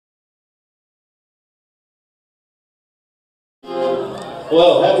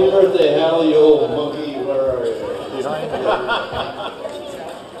Well, happy birthday, Hal, you old monkey. Where are you?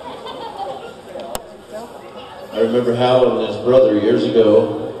 I remember Hal and his brother years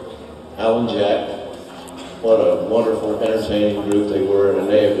ago, Hal and Jack. What a wonderful, entertaining group they were, and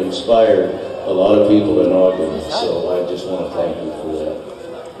they have inspired a lot of people in Ogden. So I just want to thank you for that.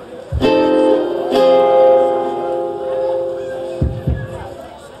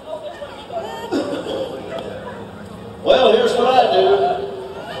 Well, here's what I do.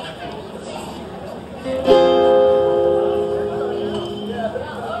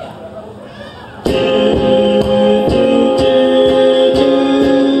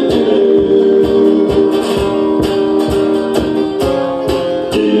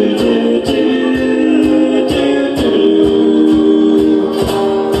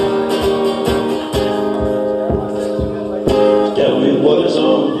 Tell me what is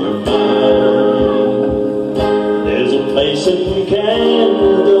on your mind. There's a place that we can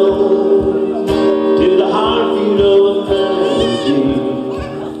go, to the heartbeat of a melody,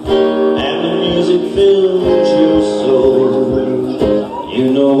 and the music fills your soul. You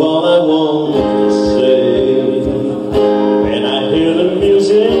know all I want to say when I hear the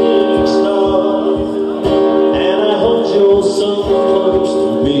music start, and I hold your song close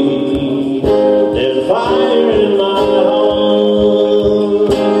to me. There's a fire in my heart.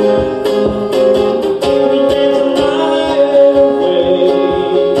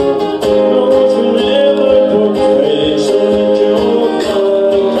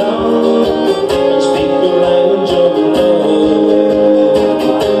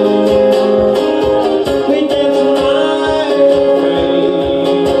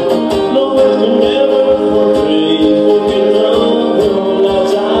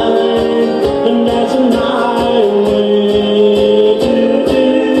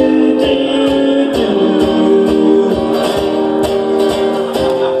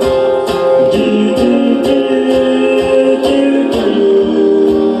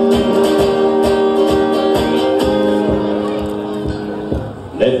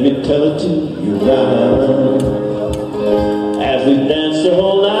 Let me tell it to you now, as we dance the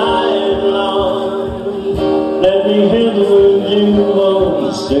whole night long. Let me hear the words you want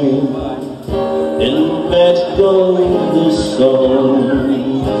to sing in the magic of this song.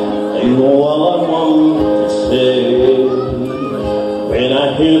 You know